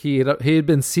He had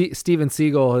been Steven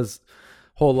Seagal his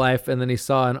whole life, and then he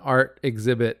saw an art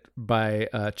exhibit by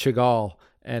Chagall,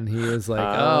 and he was like,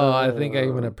 "Oh, I think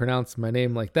I'm going to pronounce my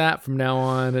name like that from now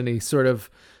on." And he sort of,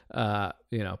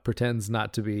 pretends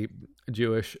not to be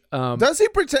Jewish. Does he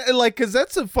pretend like? Because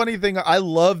that's a funny thing. I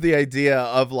love the idea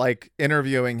of like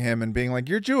interviewing him and being like,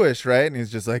 "You're Jewish, right?" And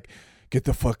he's just like, "Get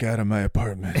the fuck out of my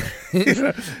apartment."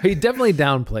 He definitely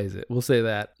downplays it. We'll say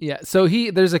that. Yeah. So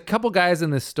there's a couple guys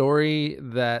in this story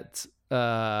that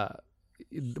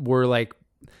were like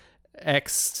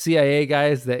ex-CIA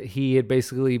guys that he had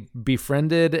basically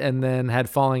befriended and then had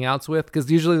falling outs with. Because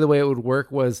usually the way it would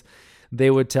work was they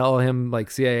would tell him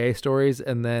like CIA stories,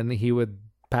 and then he would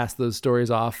pass those stories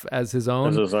off as his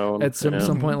own, at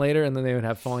some point later, and then they would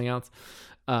have falling outs.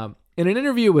 In an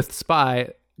interview with Spy,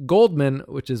 Goldman,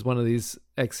 which is one of these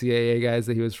ex-CIA guys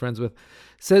that he was friends with,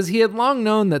 says he had long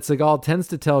known that Seagal tends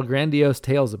to tell grandiose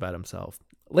tales about himself.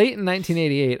 Late in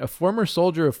 1988, a former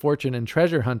soldier of fortune and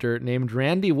treasure hunter named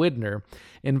Randy Widner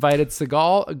invited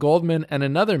Seagal, Goldman, and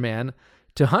another man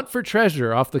to hunt for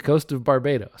treasure off the coast of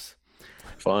Barbados.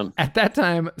 Fun. At that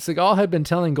time, Seagal had been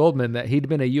telling Goldman that he'd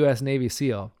been a U.S. Navy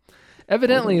SEAL.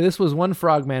 Evidently, this was one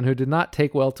frogman who did not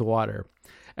take well to water.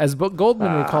 As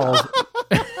Goldman recalls,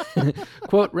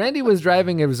 quote, Randy was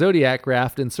driving a Zodiac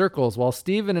raft in circles while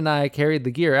Steven and I carried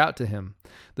the gear out to him.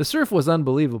 The surf was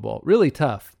unbelievable, really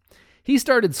tough. He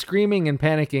started screaming and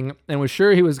panicking and was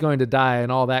sure he was going to die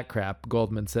and all that crap,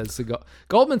 Goldman says Seagal.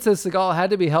 Goldman says Seagal had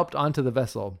to be helped onto the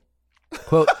vessel.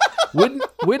 Quote,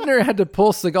 Widner had to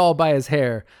pull Seagal by his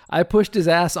hair. I pushed his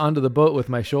ass onto the boat with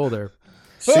my shoulder.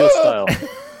 SEAL style.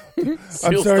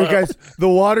 I'm sorry, guys. The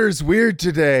water's weird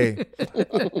today.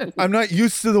 I'm not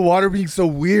used to the water being so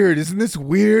weird. Isn't this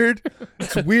weird?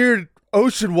 It's weird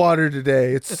ocean water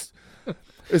today. It's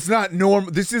not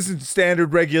normal. This isn't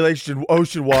standard regulation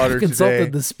ocean water today.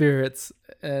 Consulted the spirits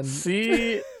and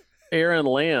see Aaron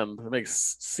Land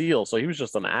makes seal, so he was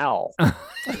just an owl.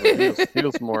 he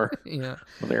was more an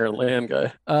Aaron Land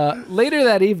guy. Later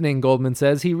that evening, Goldman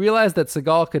says, he realized that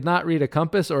Seagal could not read a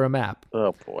compass or a map.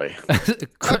 Oh, boy.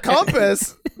 A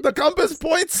compass? The compass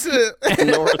points to...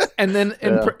 North. And then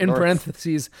in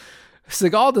parentheses,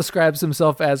 Seagal describes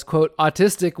himself as, quote,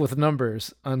 autistic with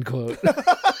numbers, unquote.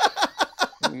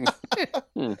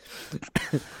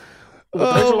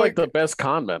 Those are like the best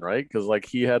con men, right? Because like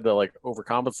he had to like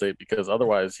overcompensate because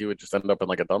otherwise he would just end up in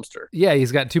like a dumpster. Yeah,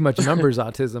 he's got too much numbers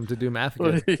autism to do math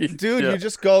again. Dude,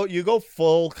 you go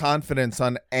full confidence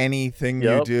on anything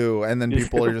you do, and then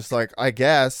people are just like, I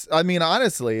guess. I mean,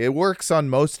 honestly, it works on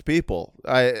most people.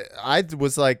 I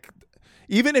was like,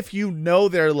 even if you know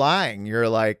they're lying, you're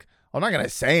like, I'm not going to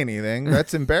say anything.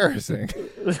 That's embarrassing.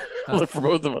 Look, for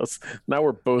both of us. Now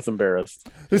we're both embarrassed.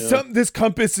 This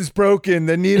compass is broken.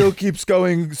 The needle keeps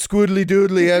going squiddly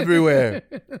doodly everywhere.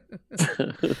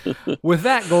 With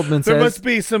that, Goldman says... There must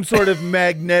be some sort of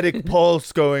magnetic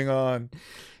pulse going on.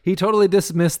 He totally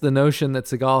dismissed the notion that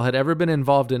Seagal had ever been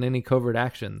involved in any covert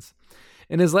actions.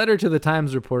 In his letter to the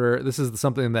Times reporter, this is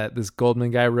something that this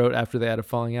Goldman guy wrote after they had a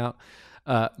falling out.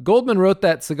 Goldman wrote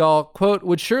that Seagal, quote,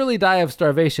 would surely die of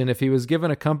starvation if he was given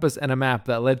a compass and a map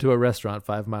that led to a restaurant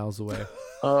 5 miles away.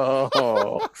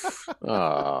 Oh,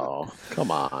 come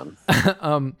on.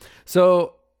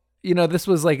 So, this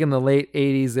was like in the late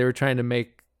 80s. They were trying to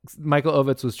Michael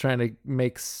Ovitz was trying to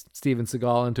make Steven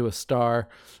Seagal into a star.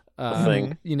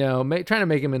 Thing. Trying to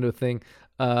make him into a thing.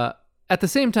 At the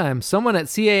same time, someone at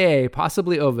CAA,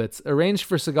 possibly Ovitz, arranged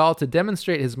for Seagal to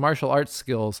demonstrate his martial arts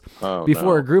skills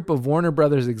before a group of Warner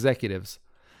Brothers executives.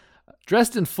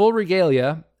 Dressed in full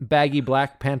regalia, baggy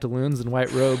black pantaloons and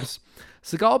white robes,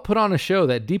 Seagal put on a show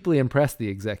that deeply impressed the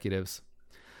executives.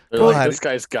 They're like, this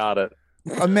guy's got it.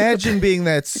 Imagine being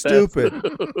that stupid.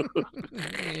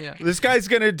 Yeah. This guy's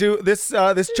gonna do this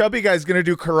chubby guy's gonna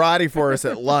do karate for us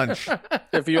at lunch.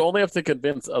 If you only have to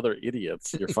convince other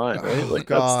idiots, you're fine, right? Like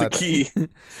God. that's the key.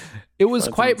 It was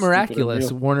quite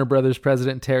miraculous, Warner Brothers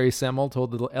president Terry Semel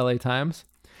told the LA Times.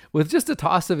 With just a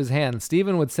toss of his hand,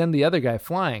 Steven would send the other guy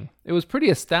flying. It was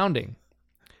pretty astounding.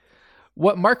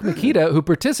 What Mark Makita, who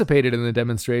participated in the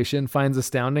demonstration, finds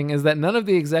astounding is that none of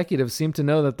the executives seemed to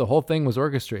know that the whole thing was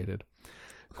orchestrated.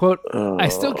 Quote, I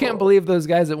still can't believe those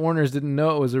guys at Warner's didn't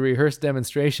know it was a rehearsed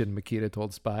demonstration, Makita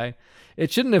told Spy. It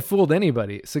shouldn't have fooled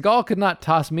anybody. Seagal could not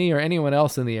toss me or anyone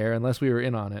else in the air unless we were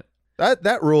in on it.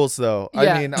 That rules, though.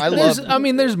 Yeah, I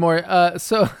mean, there's more.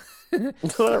 So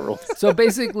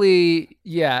basically,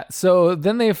 yeah. So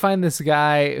then they find this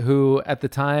guy who at the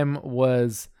time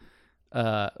was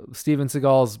Steven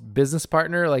Seagal's business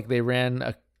partner. Like they ran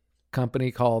a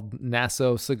company called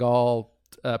Nasso Seagal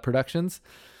Productions.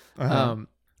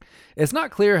 It's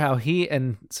not clear how he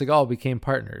and Seagal became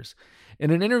partners. In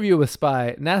an interview with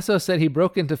Spy, Nasso said he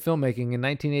broke into filmmaking in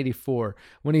 1984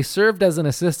 when he served as an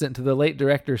assistant to the late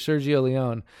director Sergio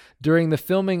Leone during the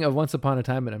filming of Once Upon a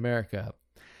Time in America.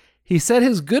 He said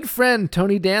his good friend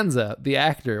Tony Danza, the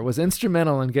actor, was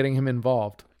instrumental in getting him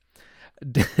involved.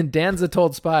 Danza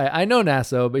told Spy, "I know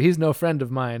Nasso, but he's no friend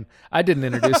of mine. I didn't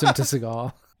introduce him to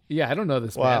Seagal." Yeah, I don't know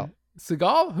this man.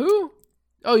 Seagal? Who?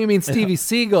 Oh, you mean Stevie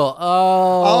Seagal?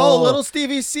 Oh, little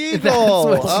Stevie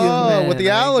Seagal. With the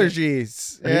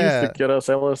allergies. He used to get us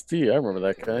LSD. I remember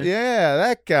that guy. Yeah,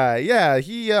 that guy. Yeah,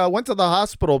 he went to the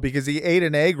hospital because he ate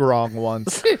an egg wrong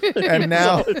once, and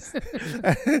now,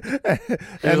 and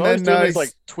then doing these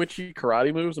like twitchy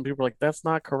karate moves, and people are like, "That's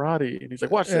not karate," and he's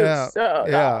like, "Watch this."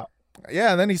 Yeah.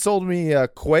 And then he sold me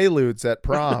Quaaludes at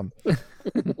prom.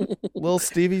 Little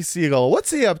Stevie Seagal. What's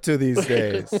he up to these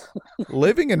days?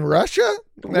 Living in Russia?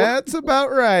 That's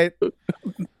about right.